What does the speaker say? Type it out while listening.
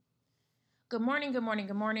Good morning, good morning,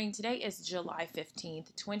 good morning. Today is July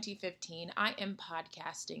 15th, 2015. I am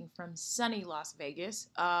podcasting from sunny Las Vegas.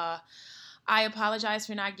 I apologize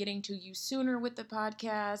for not getting to you sooner with the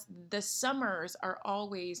podcast. The summers are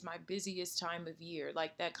always my busiest time of year,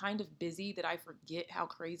 like that kind of busy that I forget how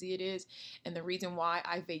crazy it is. And the reason why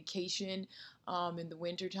I vacation in the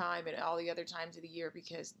wintertime and all the other times of the year,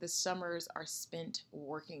 because the summers are spent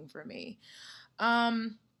working for me.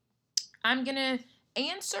 Um, I'm going to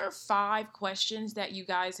answer 5 questions that you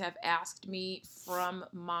guys have asked me from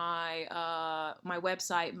my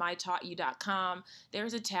website mytaughtyou.com.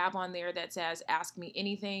 There's a tab on there that says ask me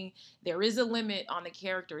anything. There is a limit on the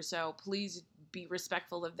characters, so please be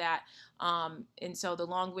respectful of that. And so the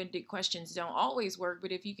long-winded questions don't always work,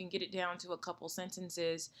 but if you can get it down to a couple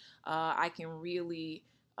sentences, I can really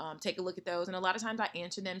take a look at those. And a lot of times I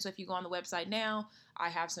answer them. So if you go on the website now, I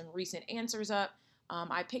have some recent answers up.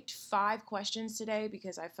 I picked 5 questions today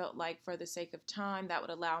because I felt like, for the sake of time, that would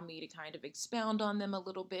allow me to kind of expound on them a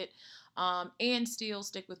little bit and still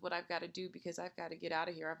stick with what I've got to do because I've got to get out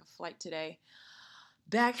of here. I have a flight today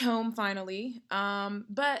back home finally.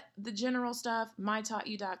 But the general stuff,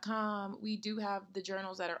 mytaughtyou.com, we do have the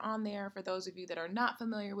journals that are on there. For those of you that are not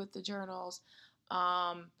familiar with the journals,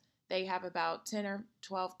 um, they have about 10 or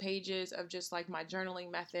 12 pages of just like my journaling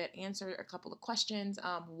method, answer a couple of questions,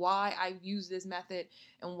 why I use this method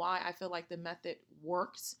and why I feel like the method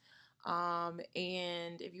works.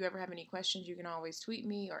 And if you ever have any questions, you can always tweet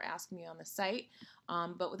me or ask me on the site.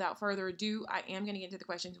 But without further ado, I am going to get into the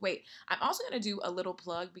questions. Wait, I'm also going to do a little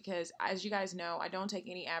plug because, as you guys know, I don't take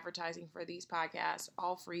any advertising for these podcasts,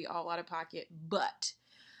 all free, all out of pocket. But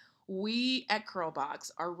we at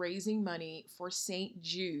Curlbox are raising money for St.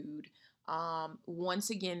 Jude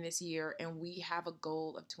once again this year, and we have a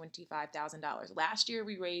goal of $25,000. Last year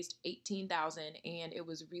we raised $18,000, and it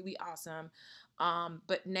was really awesome.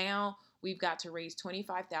 But now we've got to raise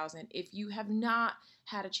 $25,000. If you have not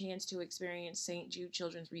had a chance to experience St. Jude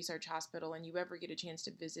Children's Research Hospital and you ever get a chance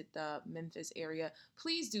to visit the Memphis area,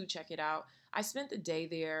 please do check it out. I spent the day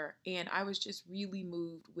there and I was just really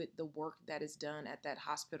moved with the work that is done at that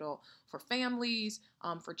hospital for families,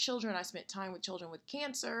 for children. I spent time with children with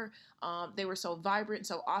cancer. They were so vibrant and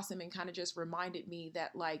so awesome, and kind of just reminded me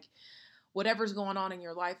that, like, whatever's going on in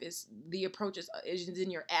your life, is the approach is in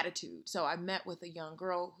your attitude. So I met with a young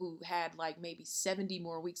girl who had like maybe 70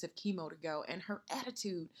 more weeks of chemo to go, and her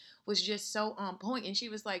attitude was just so on point. And she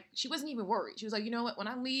was like, she wasn't even worried. She was like, you know what, when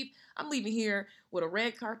I leave, I'm leaving here with a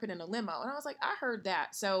red carpet and a limo. And I was like, I heard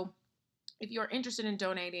that. So if you're interested in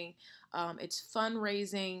donating, it's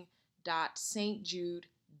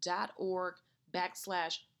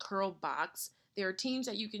fundraising.stjude.org/curlbox. There are teams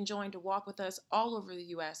that you can join to walk with us all over the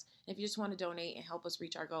U.S. And if you just want to donate and help us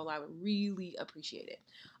reach our goal, I would really appreciate it.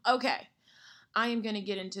 Okay, I am going to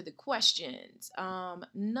get into the questions.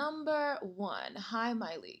 Number 1. Hi,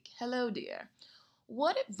 Myleek. Hello, dear.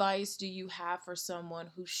 What advice do you have for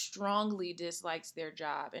someone who strongly dislikes their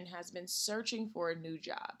job and has been searching for a new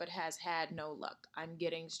job but has had no luck? I'm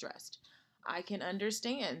getting stressed. I can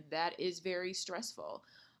understand that is very stressful.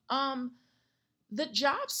 Um, the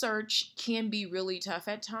job search can be really tough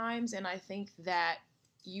at times, and I think that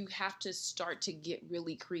you have to start to get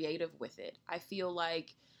really creative with it. I feel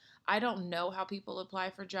like I don't know how people apply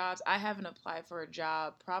for jobs. I haven't applied for a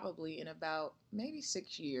job probably in about maybe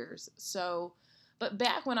 6 years. So, but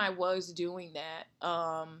back when I was doing that,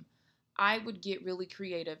 I would get really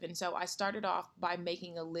creative. And so I started off by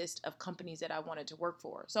making a list of companies that I wanted to work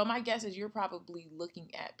for. So my guess is you're probably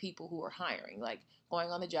looking at people who are hiring, like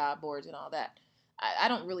going on the job boards and all that. I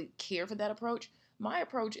don't really care for that approach. My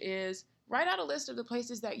approach is write out a list of the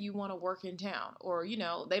places that you want to work in town, or, you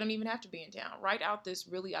know, they don't even have to be in town. Write out this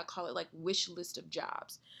really, I call it like wish list of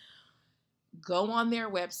jobs. Go on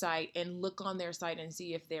their website and look on their site and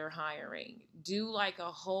see if they're hiring. Do like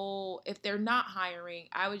a whole, if they're not hiring,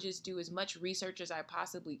 I would just do as much research as I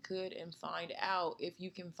possibly could and find out if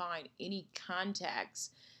you can find any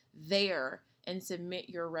contacts there and submit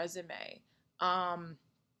your resume. Um,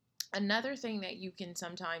 Another thing that you can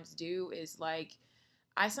sometimes do is like,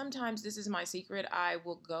 I sometimes, this is my secret, I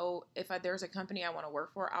will go, if there's a company I want to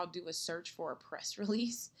work for, I'll do a search for a press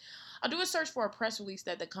release. I'll do a search for a press release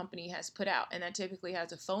that the company has put out, and that typically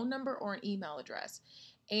has a phone number or an email address.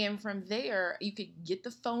 And from there, you could get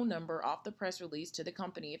the phone number off the press release to the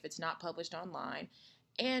company if it's not published online,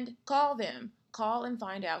 and call them. Call and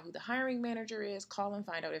find out who the hiring manager is. Call and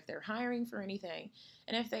find out if they're hiring for anything.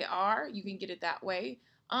 And if they are, you can get it that way.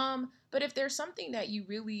 But if there's something that you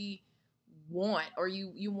really want, or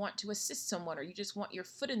you want to assist someone, or you just want your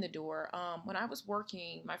foot in the door, when I was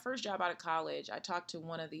working my first job out of college, I talked to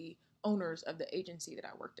one of the owners of the agency that I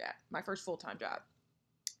worked at, my first full-time job.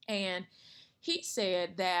 And he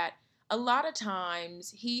said that a lot of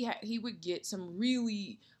times he would get some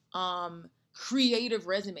really creative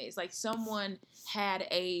resumes. Like someone had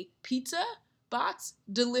a pizza box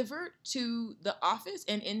delivered to the office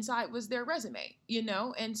and inside was their resume,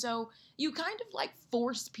 And so you kind of like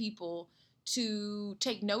force people to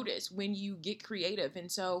take notice when you get creative.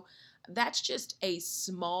 And so that's just a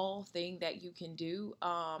small thing that you can do.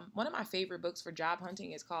 One of my favorite books for job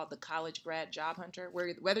hunting is called The College Grad Job Hunter,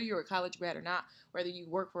 where whether you're a college grad or not, whether you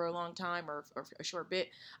work for a long time or a short bit,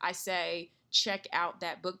 I say check out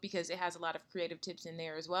that book because it has a lot of creative tips in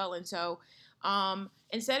there as well. And so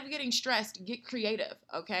instead of getting stressed, get creative.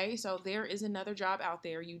 Okay. So there is another job out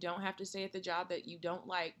there. You don't have to stay at the job that you don't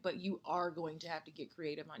like, but you are going to have to get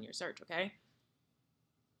creative on your search. Okay.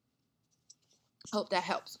 Hope that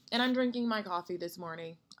helps. And I'm drinking my coffee this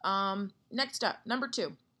morning. Next up, number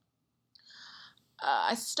 2.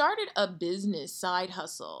 I started a business side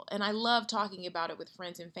hustle, and I love talking about it with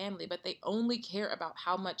friends and family, but they only care about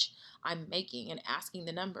how much I'm making and asking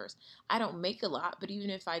the numbers. I don't make a lot, but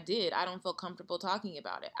even if I did, I don't feel comfortable talking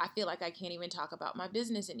about it. I feel like I can't even talk about my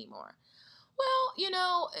business anymore.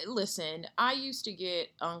 Well, listen, I used to get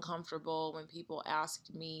uncomfortable when people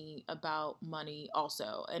asked me about money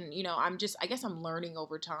also. And, I guess I'm learning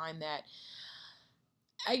over time that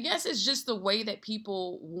I guess it's just the way that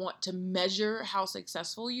people want to measure how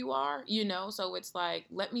successful you are. So it's like,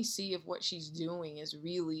 let me see if what she's doing is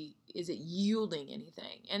it yielding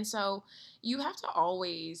anything? And so you have to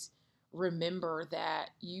always remember that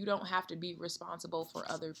you don't have to be responsible for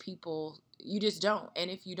other people. You just don't.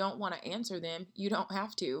 And if you don't want to answer them, you don't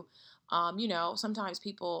have to. Sometimes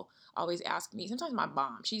people always ask me, sometimes my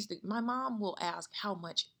mom will ask how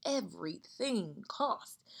much everything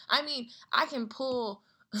costs. I mean, I can pull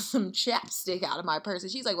some chapstick out of my purse.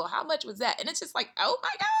 And she's like, well, how much was that? And it's just like, oh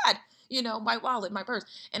my God, my wallet, my purse.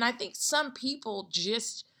 And I think some people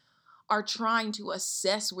just are trying to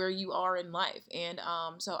assess where you are in life. And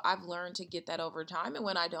so I've learned to get that over time. And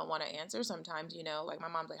when I don't want to answer, sometimes, like my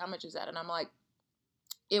mom's like, how much is that? And I'm like,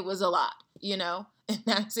 it was a lot, and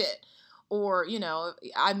that's it. Or,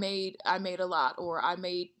 I made a lot, or I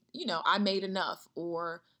made enough,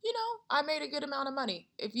 or, I made a good amount of money.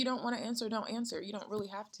 If you don't want to answer, don't answer. You don't really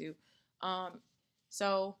have to.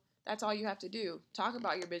 So that's all you have to do. Talk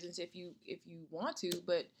about your business if you want to,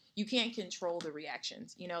 but you can't control the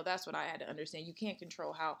reactions. That's what I had to understand. You can't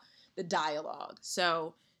control how the dialogue.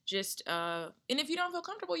 So just and if you don't feel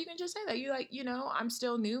comfortable, you can just say that. You're like, I'm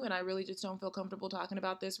still new and I really just don't feel comfortable talking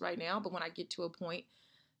about this right now. But when I get to a point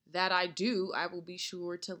that I do, I will be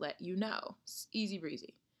sure to let you know. It's easy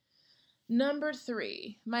breezy. Number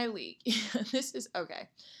 3, my leak. This is okay.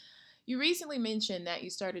 You recently mentioned that you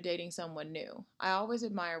started dating someone new. I always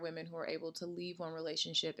admire women who are able to leave one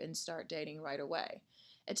relationship and start dating right away.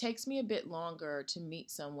 It takes me a bit longer to meet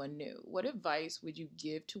someone new. What advice would you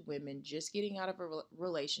give to women just getting out of a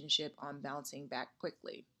relationship on bouncing back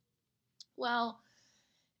quickly? Well,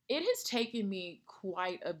 it has taken me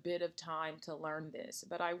quite a bit of time to learn this,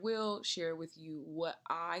 but I will share with you what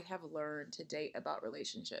I have learned to date about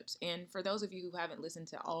relationships. And for those of you who haven't listened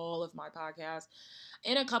to all of my podcasts,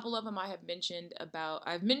 in a couple of them I've mentioned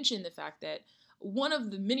the fact that one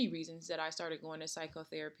of the many reasons that I started going to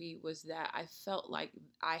psychotherapy was that I felt like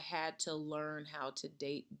I had to learn how to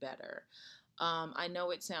date better. I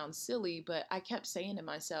know it sounds silly, but I kept saying to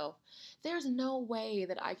myself, there's no way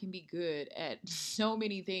that I can be good at so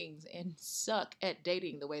many things and suck at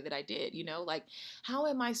dating the way that I did, like how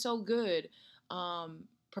am I so good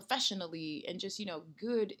professionally and just,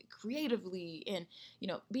 good creatively and,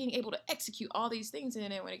 being able to execute all these things.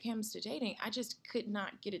 And then when it comes to dating, I just could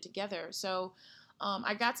not get it together. So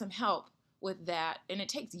I got some help with that, and it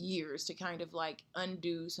takes years to kind of like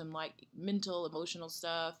undo some like mental emotional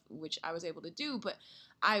stuff, which I was able to do, but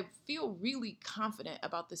I feel really confident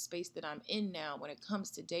about the space that I'm in now when it comes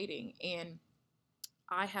to dating. And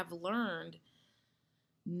I have learned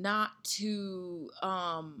not to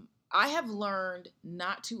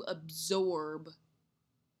absorb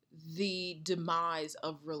the demise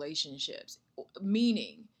of relationships,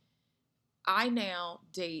 meaning I now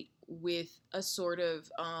date with a sort of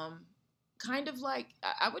kind of like,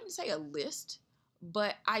 I wouldn't say a list,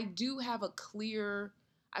 but I've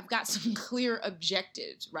got some clear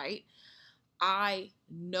objectives, right? I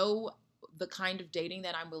know the kind of dating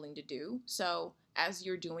that I'm willing to do. So as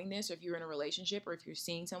you're doing this, or if you're in a relationship or if you're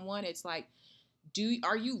seeing someone, it's like,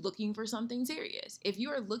 are you looking for something serious? If you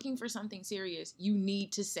are looking for something serious, you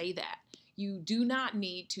need to say that. You do not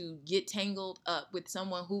need to get tangled up with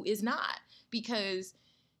someone who is not, because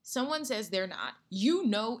someone says they're not. You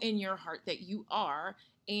know in your heart that you are.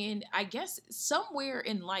 And I guess somewhere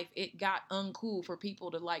in life it got uncool for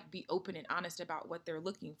people to like be open and honest about what they're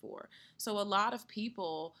looking for. So a lot of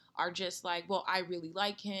people are just like, well, I really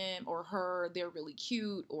like him or her, they're really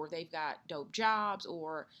cute, or they've got dope jobs,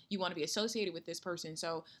 or you want to be associated with this person.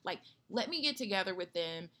 So like, let me get together with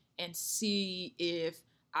them and see if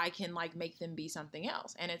I can like make them be something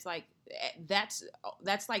else. And it's like that's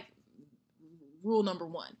like rule number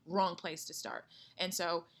one, wrong place to start. And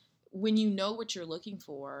so when you know what you're looking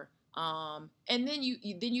for, and then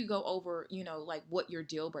you go over, like what your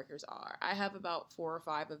deal breakers are. I have about 4 or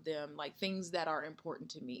 5 of them, like things that are important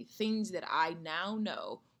to me, things that I now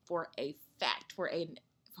know for a fact, for a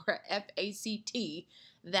fact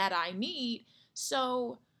that I need.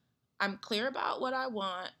 So I'm clear about what I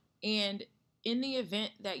want. And in the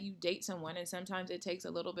event that you date someone, and sometimes it takes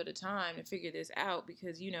a little bit of time to figure this out,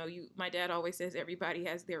 because my dad always says everybody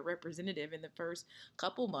has their representative in the first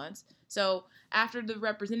couple months. So after the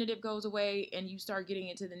representative goes away and you start getting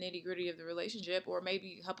into the nitty gritty of the relationship, or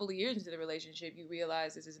maybe a couple of years into the relationship, you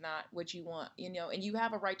realize this is not what you want, and you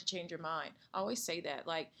have a right to change your mind. I always say that,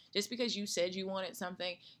 like, just because you said you wanted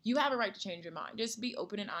something, you have a right to change your mind. Just be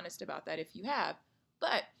open and honest about that if you have.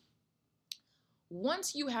 But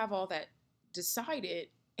once you have all that decided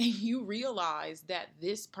and you realize that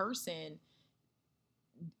this person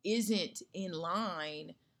isn't in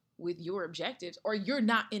line with your objectives, or you're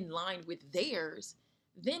not in line with theirs,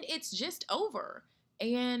 then it's just over.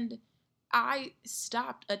 And I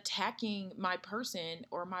stopped attacking my person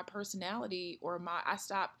or my personality, or I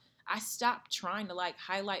stopped trying to like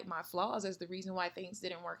highlight my flaws as the reason why things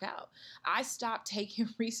didn't work out. I stopped taking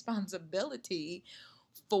responsibility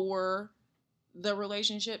for the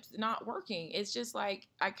relationship's not working. It's just like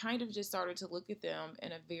I kind of just started to look at them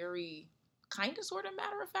in a very kind of sort of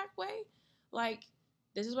matter of fact way. Like,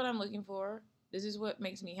 this is what I'm looking for. This is what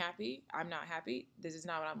makes me happy. I'm not happy. This is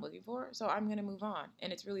not what I'm looking for. So I'm going to move on.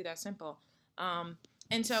 And it's really that simple. Um,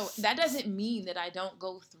 and so that doesn't mean that I don't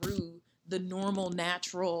go through the normal,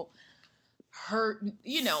 natural hurt,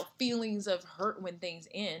 feelings of hurt when things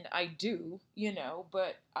end. I do,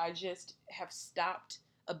 but I just have stopped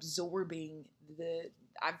absorbing the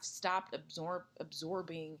I've stopped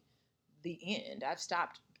absorbing the end. I've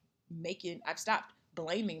stopped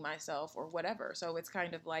blaming myself or whatever. So it's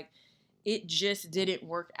kind of like it just didn't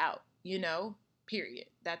work out, period.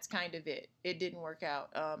 That's kind of it. It didn't work out.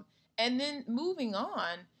 And then moving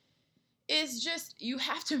on is just, you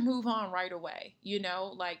have to move on right away.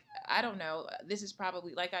 Like, I don't know, this is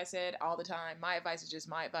probably, like I said all the time, my advice is just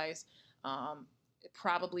my advice. It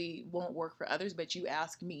probably won't work for others, but you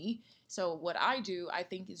ask me. So what I do, I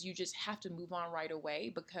think, is you just have to move on right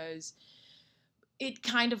away, because it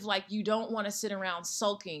kind of like, you don't want to sit around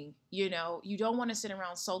sulking. You don't want to sit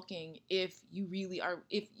around sulking if you really are,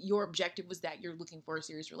 if your objective was that you're looking for a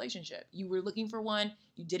serious relationship. You were looking for one,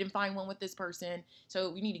 you didn't find one with this person,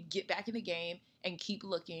 so you need to get back in the game and keep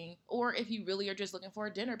looking. Or if you really are just looking for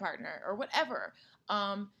a dinner partner or whatever,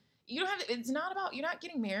 you don't have, it's not about, you're not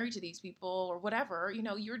getting married to these people or whatever.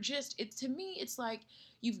 You're just, it's, to me, it's like,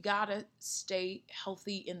 you've got to stay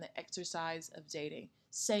healthy in the exercise of dating.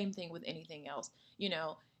 Same thing with anything else.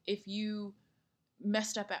 If you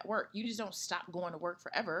messed up at work, you just don't stop going to work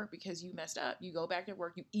forever because you messed up. You go back to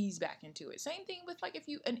work, you ease back into it. Same thing with, like, if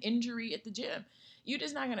you an injury at the gym, you're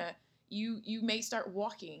just not gonna, you may start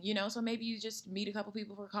walking, so maybe you just meet a couple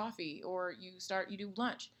people for coffee, or you do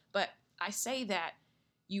lunch. But I say that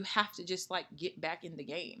you have to just like get back in the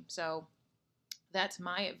game. So that's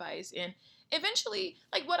my advice. And eventually,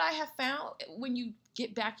 like, what I have found, when you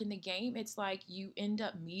get back in the game, it's like you end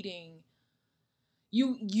up meeting,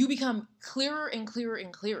 you become clearer and clearer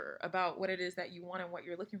and clearer about what it is that you want and what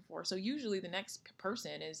you're looking for. So usually the next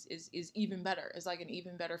person is even better. It's like an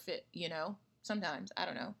even better fit, sometimes. I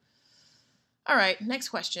don't know. All right, next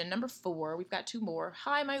question, number 4. We've got 2 more.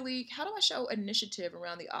 Hi, my league. How do I show initiative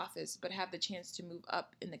around the office but have the chance to move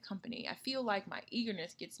up in the company? I feel like my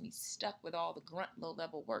eagerness gets me stuck with all the grunt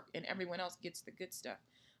low-level work and everyone else gets the good stuff.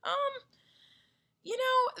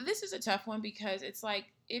 This is a tough one, because it's like,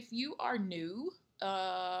 if you are new,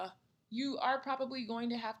 you are probably going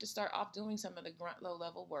to have to start off doing some of the grunt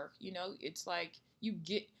low-level work. It's like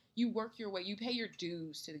you work your way, you pay your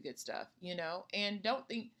dues to the good stuff, and don't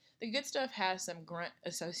think the good stuff has some grunt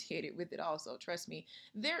associated with it also. Trust me,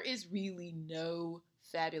 there is really no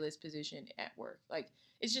fabulous position at work. Like,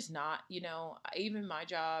 it's just not, even my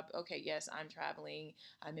job. Okay, yes, I'm traveling,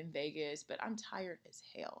 I'm in Vegas, but I'm tired as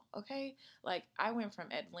hell. Okay. Like, I went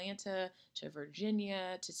from Atlanta to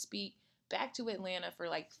Virginia to speak back to Atlanta for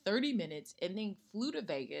like 30 minutes and then flew to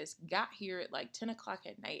Vegas, got here at like 10 o'clock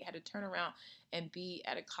at night, had to turn around and be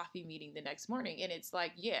at a coffee meeting the next morning. And it's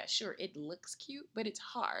like, yeah, sure, it looks cute, but it's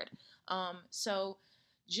hard. So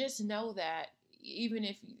just know that even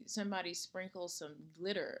if somebody sprinkles some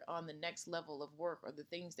glitter on the next level of work or the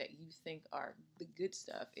things that you think are the good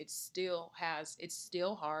stuff, it's still hard, it's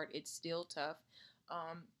still tough.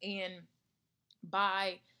 And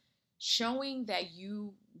by showing that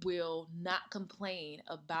you will not complain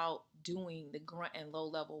about doing the grunt and low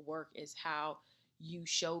level work is how you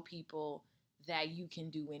show people that you can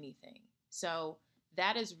do anything. So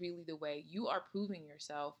that is really the way you are proving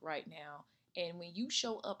yourself right now. And when you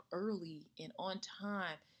show up early and on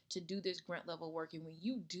time to do this grunt level work, and when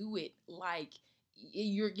you do it like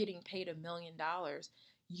you're getting paid $1 million,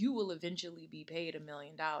 you will eventually be paid $1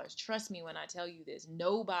 million. Trust me when I tell you this.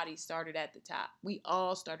 Nobody started at the top. We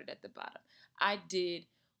all started at the bottom. I did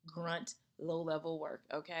grunt low level work,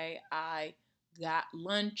 okay? I got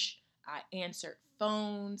lunch. I answered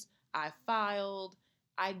phones. I filed.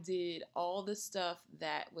 I did all the stuff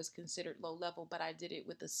that was considered low level, but I did it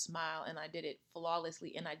with a smile and I did it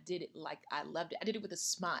flawlessly and I did it like I loved it. I did it with a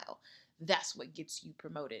smile. That's what gets you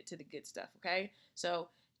promoted to the good stuff, okay? So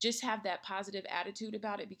just have that positive attitude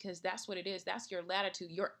about it, because that's what it is. That's your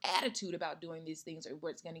latitude. Your attitude about doing these things are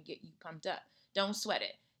what's going to get you pumped up. Don't sweat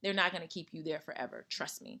it. They're not going to keep you there forever.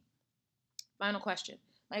 Trust me. Final question.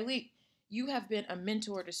 Myleik, you have been a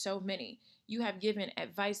mentor to so many. You have given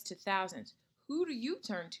advice to thousands. Who do you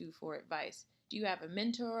turn to for advice? Do you have a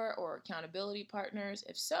mentor or accountability partners?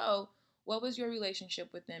 If so, what was your relationship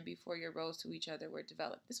with them before your roles to each other were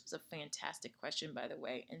developed? This was a fantastic question, by the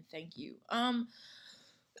way, and thank you.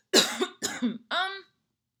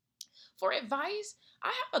 For advice,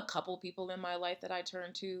 I have a couple people in my life that I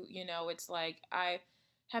turn to. You know, it's like I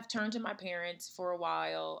have turned to my parents for a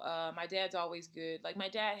while. My dad's always good. Like, my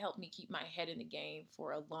dad helped me keep my head in the game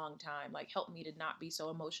for a long time, like helped me to not be so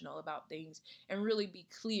emotional about things and really be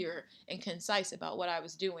clear and concise about what I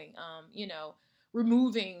was doing.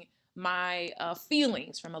 Removing my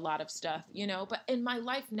feelings from a lot of stuff, but in my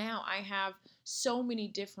life now, I have so many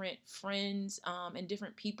different friends and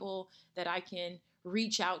different people that I can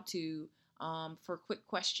reach out to for quick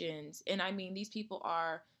questions. And I mean, these people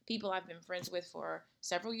are people I've been friends with for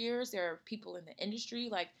several years. There are people in the industry.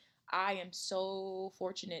 Like, I am so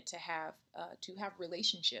fortunate to have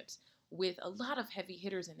relationships with a lot of heavy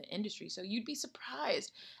hitters in the industry. So you'd be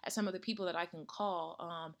surprised at some of the people that I can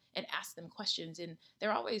call and ask them questions, and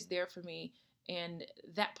they're always there for me. And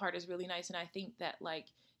that part is really nice. And I think that, like,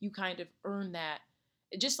 you kind of earn that,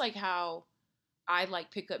 just like how I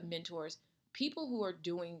like pick up mentors. People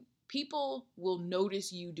will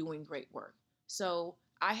notice you doing great work. So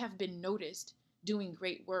I have been noticed doing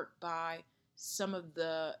great work by some of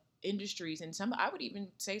the industries, and I would even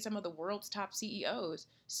say some of the world's top CEOs.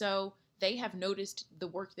 So they have noticed the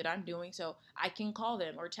work that I'm doing. So I can call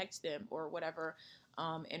them or text them or whatever,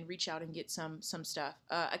 and reach out and get some stuff.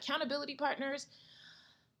 Accountability partners.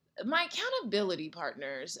 My accountability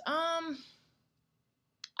partners. I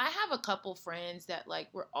have a couple friends that, like,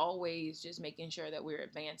 we're always just making sure that we're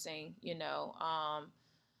advancing,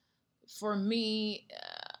 For me,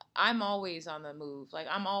 I'm always on the move. Like,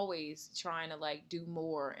 I'm always trying to, like, do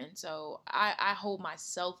more. And so I hold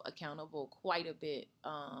myself accountable quite a bit.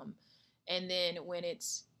 And then when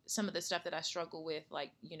it's some of the stuff that I struggle with,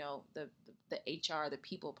 like, the HR, the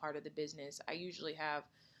people part of the business, I usually have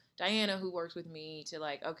Diana, who works with me, to,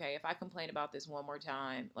 like, okay, if I complain about this one more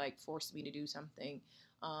time, like, force me to do something.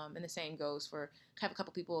 And the same goes for, I have a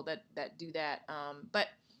couple people that do that. But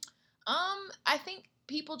I think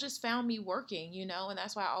people just found me working, and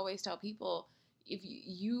that's why I always tell people, if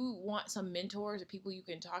you want some mentors or people you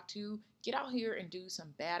can talk to, get out here and do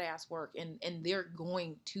some badass work, and they're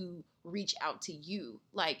going to reach out to you.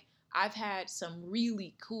 Like, I've had some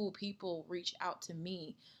really cool people reach out to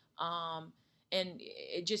me. And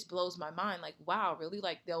it just blows my mind. Like, wow, really?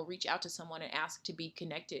 Like, they'll reach out to someone and ask to be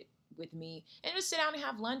connected with me and just sit down and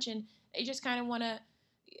have lunch, and they just kind of want to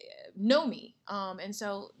know me. And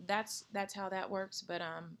so that's how that works. But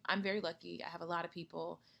I'm very lucky. I have a lot of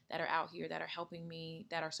people that are out here that are helping me,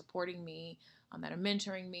 that are supporting me, that are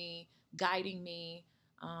mentoring me, guiding me.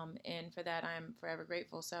 And for that, I'm forever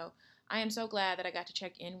grateful. So I am so glad that I got to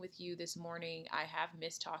check in with you this morning. I have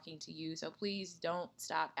missed talking to you. So please don't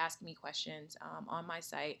stop asking me questions on my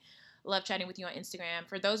site. Love chatting with you on Instagram.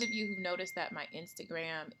 For those of you who've noticed that my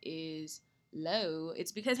Instagram is low,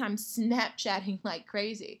 it's because I'm Snapchatting like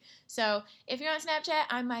crazy. So if you're on Snapchat,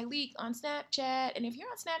 I'm Myleik on Snapchat. And if you're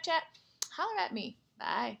on Snapchat, holler at me.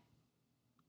 Bye.